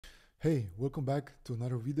Hey, welcome back to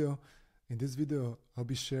another video. In this video, I'll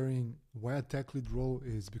be sharing why a tech lead role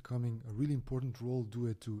is becoming a really important role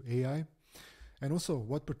due to AI, and also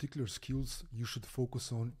what particular skills you should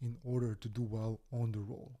focus on in order to do well on the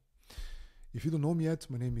role. If you don't know me yet,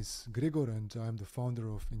 my name is Gregor and I'm the founder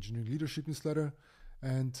of Engineering Leadership Newsletter.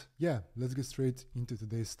 And yeah, let's get straight into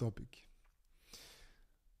today's topic.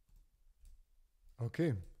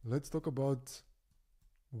 Okay, let's talk about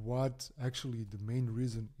what actually the main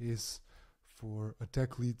reason is for a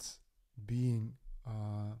tech lead being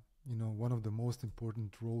one of the most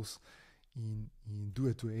important roles in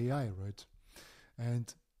due to AI, right?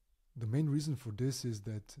 And the main reason for this is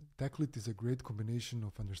that tech lead is a great combination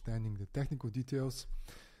of understanding the technical details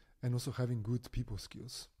and also having good people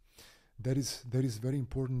skills. That is very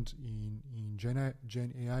important in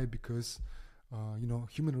Gen AI because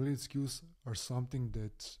human-related skills are something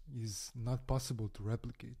that is not possible to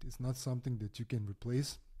replicate. It's not something that you can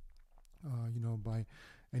replace, by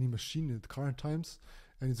any machine at current times,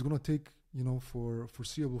 and it's going to take, for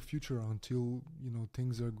foreseeable future until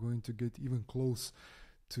things are going to get even close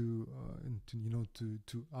to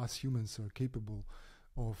us humans are capable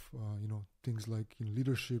of things like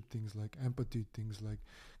leadership, things like empathy, things like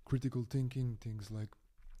critical thinking, things like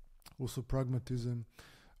also pragmatism.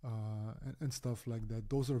 And stuff like that.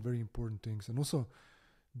 Those are very important things. And also,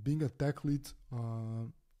 being a tech lead,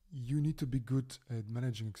 you need to be good at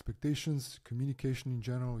managing expectations, communication in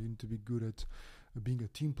general. You need to be good at being a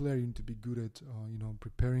team player. You need to be good at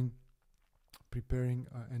preparing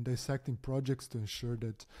and dissecting projects to ensure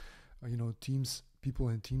that people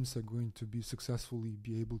and teams are going to be successfully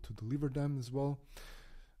be able to deliver them as well.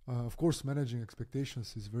 Of course, managing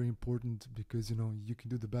expectations is very important because you can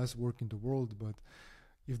do the best work in the world, but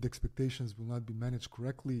if the expectations will not be managed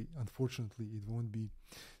correctly, unfortunately, it won't be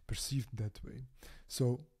perceived that way.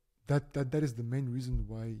 So that is the main reason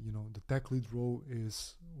why the tech lead role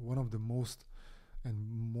is one of the most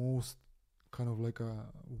kind of like a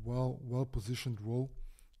well positioned role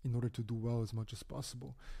in order to do well as much as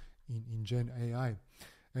possible in Gen AI.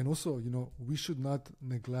 And also, we should not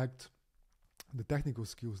neglect the technical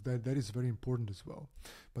skills. That is very important as well.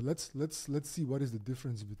 But let's see what is the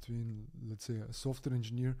difference between, let's say, a software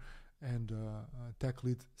engineer and a tech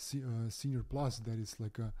lead senior plus, that is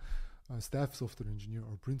like a staff software engineer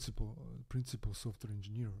or principal software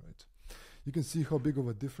engineer, right? You can see how big of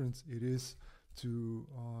a difference it is to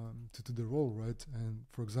the role, right? And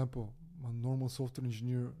for example, a normal software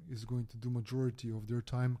engineer is going to do majority of their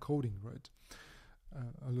time coding, right?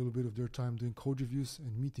 A little bit of their time doing code reviews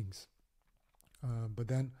and meetings. But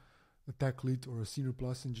then a tech lead or a senior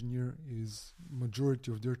plus engineer is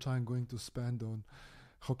majority of their time going to spend on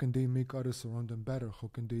how can they make others around them better, how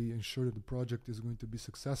can they ensure that the project is going to be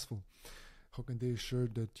successful, how can they ensure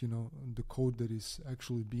that the code that is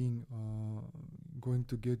actually being going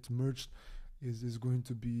to get merged is going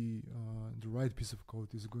to be the right piece of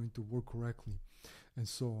code, is going to work correctly, and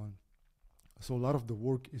so on. So a lot of the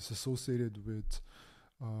work is associated with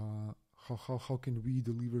how can we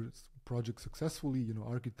deliver projects successfully,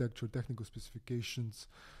 architecture, technical specifications,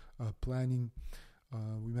 planning.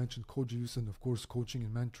 We mentioned code reviews, and of course coaching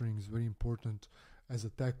and mentoring is very important. As a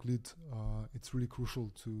tech lead, it's really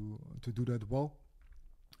crucial to do that well.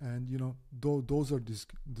 And those are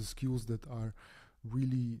the skills that are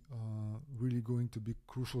really going to be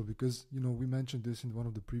crucial, because we mentioned this in one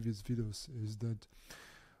of the previous videos, is that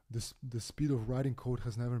the speed of writing code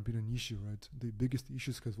has never been an issue, right? The biggest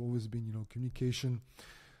issues has always been, communication,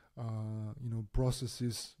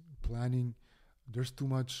 processes, planning. There's too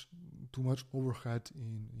much overhead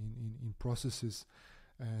in processes,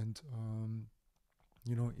 and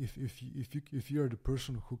if you are the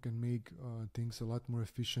person who can make things a lot more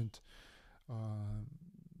efficient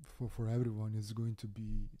for everyone, it's going to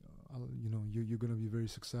be you're going to be very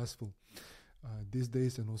successful these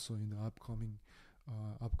days, and also in the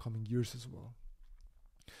upcoming years as well.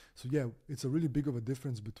 So yeah, it's a really big of a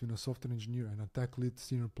difference between a software engineer and a tech lead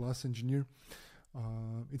senior plus engineer.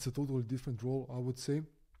 It's a totally different role, I would say.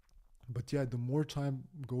 But yeah, the more time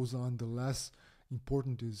goes on, the less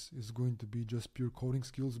important is going to be just pure coding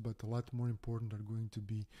skills, but a lot more important are going to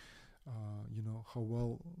be how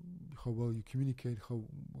well you communicate,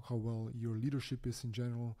 how well your leadership is in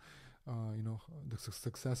general, the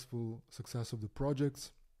success of the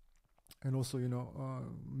projects, and also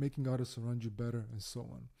making others around you better, and so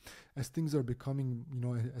on. As things are becoming,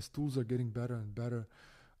 as tools are getting better and better,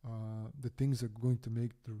 the things that are going to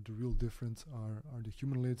make the real difference are the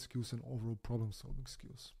human-related skills and overall problem-solving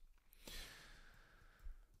skills.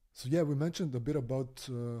 So yeah, we mentioned a bit about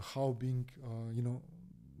how being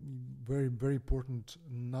very, very important,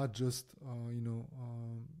 not just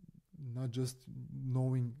not just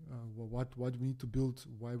knowing what we need to build,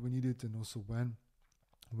 why we need it, and also when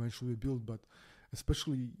should we build, but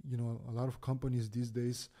especially, a lot of companies these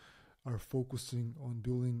days are focusing on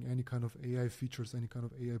building any kind of AI features, any kind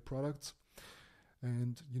of AI products.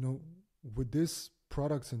 And, with these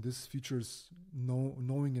products and these features,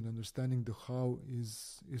 knowing and understanding the how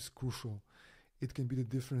is crucial. It can be the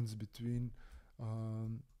difference between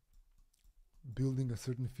building a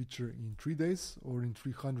certain feature in 3 days or in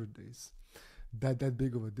 300 days. That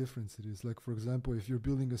big of a difference it is. Like, for example, if you're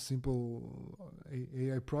building a simple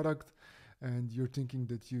AI product and you're thinking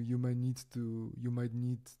that you might need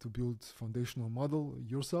to build foundational model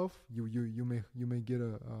yourself, you may get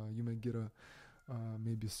a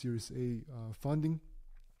maybe Series A funding,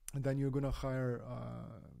 and then you're gonna hire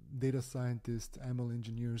data scientists, ML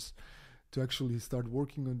engineers to actually start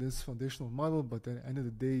working on this foundational model. But at the end of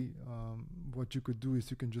the day, what you could do is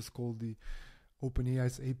you can just call the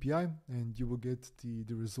OpenAI's API and you will get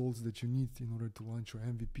the results that you need in order to launch your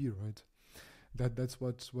MVP, right? That's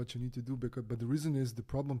what you need to do. But the reason is the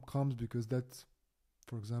problem comes because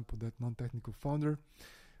for example, that non-technical founder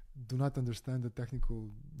do not understand the technical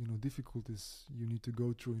difficulties you need to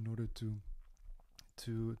go through in order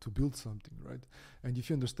to build something, right? And if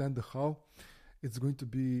you understand the how, it's going to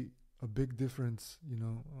be a big difference,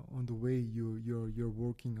 on the way you're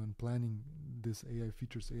working on planning this AI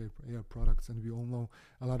features, AI products, and we all know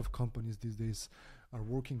a lot of companies these days are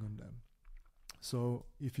working on them. So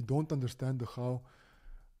if you don't understand the how,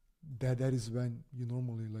 that is when you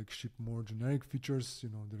normally ship more generic features.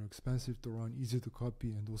 They're expensive to run, easy to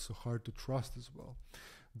copy, and also hard to trust as well.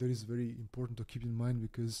 That is very important to keep in mind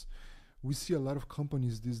because we see a lot of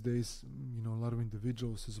companies these days, a lot of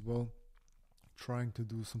individuals as well, trying to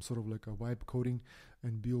do some sort of a vibe coding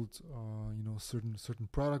and build certain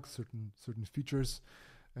products, certain features,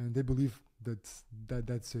 and they believe that's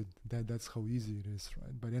it, that's how easy it is,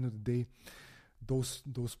 right? By the end of the day, those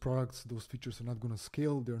products, those features are not going to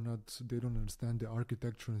scale. They don't understand the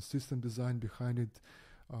architecture and system design behind it.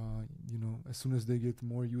 As soon as they get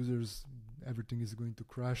more users, everything is going to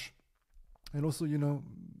crash. And also,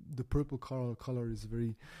 the purple color is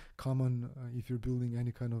very common if you're building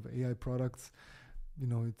any kind of AI products.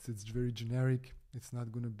 It's very generic. It's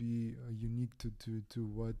not going to be unique to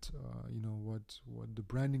what the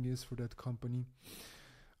branding is for that company,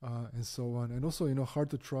 and so on. And also, hard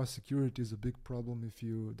to trust. Security is a big problem if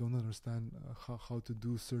you don't understand how to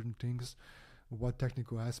do certain things, what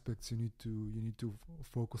technical aspects you need to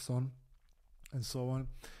focus on, and so on.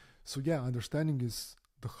 So yeah, understanding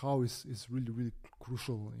the how is really, really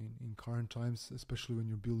crucial in current times, especially when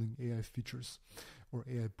you're building AI features or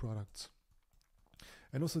AI products.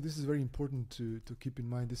 And also, this is very important to keep in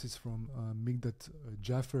mind. This is from Migdat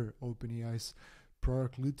Jaffer, OpenAI's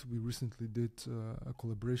product lead. We recently did a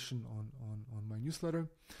collaboration on my newsletter.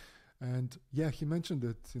 And yeah, he mentioned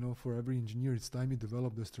that, for every engineer, it's time you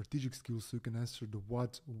develop the strategic skills so you can answer the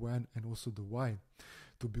what, when, and also the why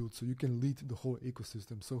to build, so you can lead the whole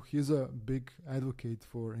ecosystem. So he's a big advocate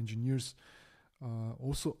for engineers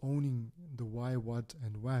also owning the why, what,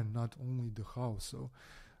 and when, not only the how. So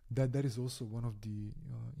that is also one of the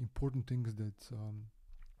important things that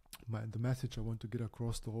the message I want to get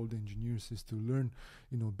across to all the engineers is to learn,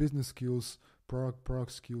 business skills,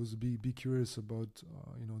 product skills, be curious about,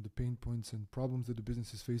 the pain points and problems that the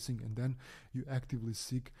business is facing, and then you actively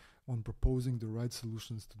seek on proposing the right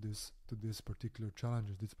solutions to this particular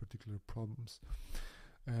challenges, these particular problems.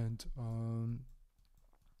 And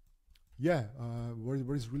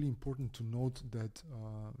what is really important to note that,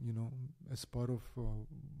 as part of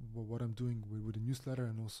what I'm doing with the newsletter,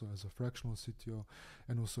 and also as a fractional CTO,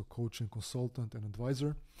 and also coach and consultant and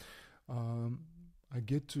advisor, I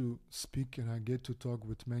get to speak and I get to talk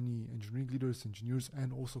with many engineering leaders, engineers,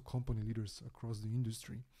 and also company leaders across the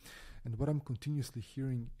industry. And what I'm continuously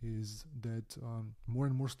hearing is that more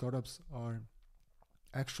and more startups are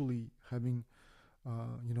actually having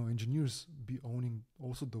engineers be owning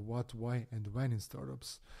also the what, why, and when in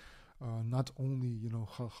startups. Not only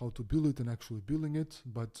how to build it and actually building it,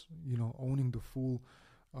 but owning the full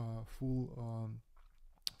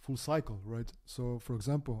cycle, right? So, for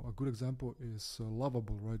example, a good example is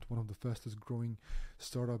Lovable, right? One of the fastest growing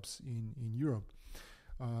startups in Europe.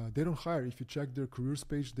 They don't hire. If you check their careers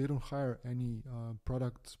page, they don't hire any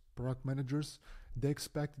product managers. They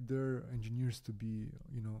expect their engineers to be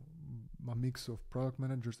a mix of product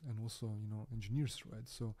managers and also engineers, right?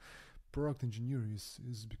 So product engineer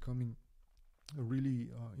is becoming a really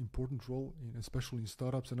important role, especially in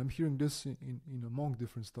startups, and I'm hearing this in among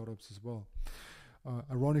different startups as well.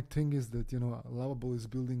 Ironic thing is that Lovable is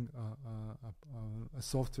building a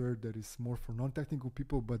software that is more for non-technical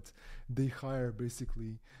people, but they hire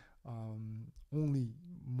basically only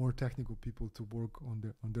more technical people to work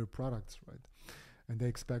on their products, right? And they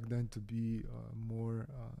expect them to be more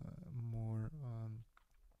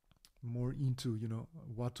into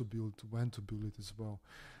what to build, when to build it as well,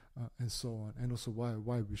 and so on, and also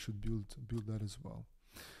why we should build that as well.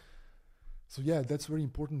 So yeah, that's very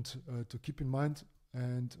important to keep in mind.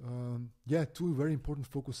 And two very important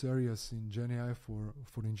focus areas in GenAI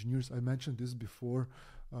for engineers. I mentioned this before: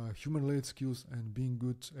 human-related skills and being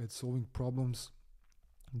good at solving problems.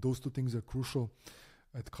 Those two things are crucial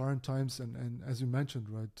at current times. And as you mentioned,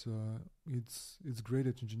 right, it's great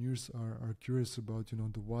that engineers are curious about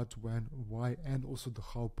the what, when, why, and also the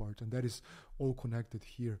how part, and that is all connected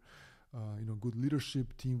here. Good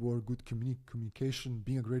leadership, teamwork, good communication,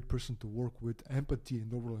 being a great person to work with, empathy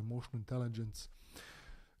and overall emotional intelligence,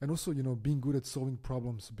 and also being good at solving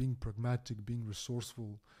problems, being pragmatic, being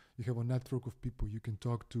resourceful. You have a network of people you can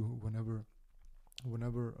talk to whenever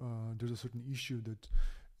there's a certain issue that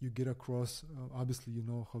you get across. Obviously, you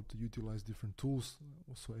know how to utilize different tools,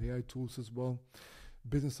 also AI tools as well.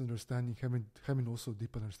 Business understanding, having also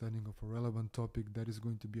deep understanding of a relevant topic, that is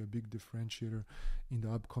going to be a big differentiator in the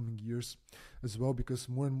upcoming years as well, because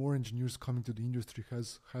more and more engineers coming to the industry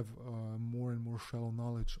have more and more shallow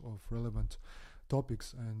knowledge of relevant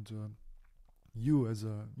topics, and you as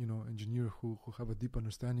a engineer who have a deep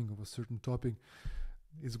understanding of a certain topic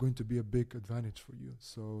is going to be a big advantage for you.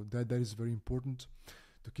 So that is very important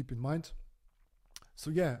to keep in mind. So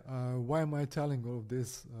why am I telling all of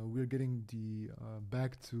this? We're getting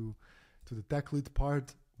back to the tech lead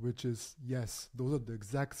part, which is, yes, those are the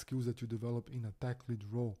exact skills that you develop in a tech lead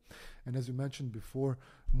role. And as you mentioned before,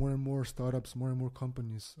 more and more startups, more and more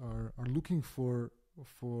companies are looking for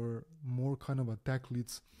more kind of a tech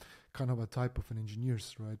leads, kind of a type of an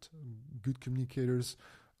engineers, right? Good communicators,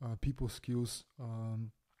 people skills,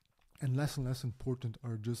 and less important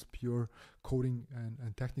are just pure coding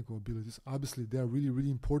and technical abilities. Obviously, they are really, really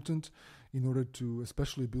important in order to,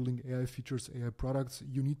 especially building AI features, AI products.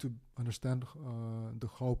 You need to understand the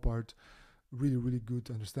how part really, really good,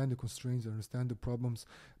 understand the constraints, understand the problems,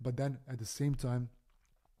 but then at the same time,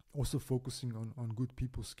 also focusing on good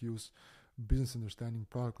people skills, business understanding,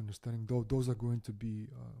 product understanding. Those are going to be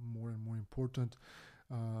more and more important.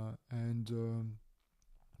 And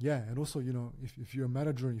also, if you're a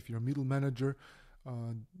manager, if you're a middle manager,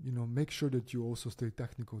 make sure that you also stay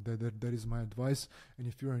technical. That is my advice. And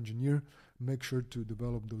if you're an engineer, make sure to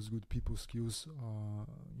develop those good people skills,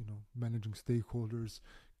 managing stakeholders,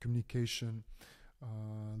 communication,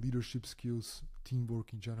 leadership skills,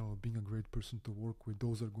 teamwork in general, being a great person to work with.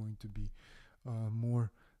 Those are going to be more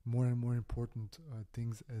and more important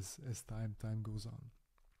things as time goes on.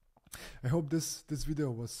 I hope this video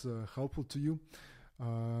was helpful to you.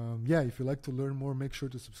 If you like to learn more, make sure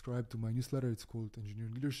to subscribe to my newsletter. It's called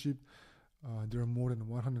Engineering Leadership. There are more than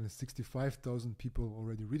 165,000 people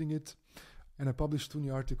already reading it, and I publish 2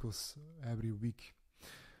 new articles every week.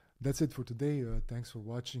 That's it for today. Thanks for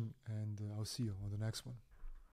watching, and I'll see you on the next one.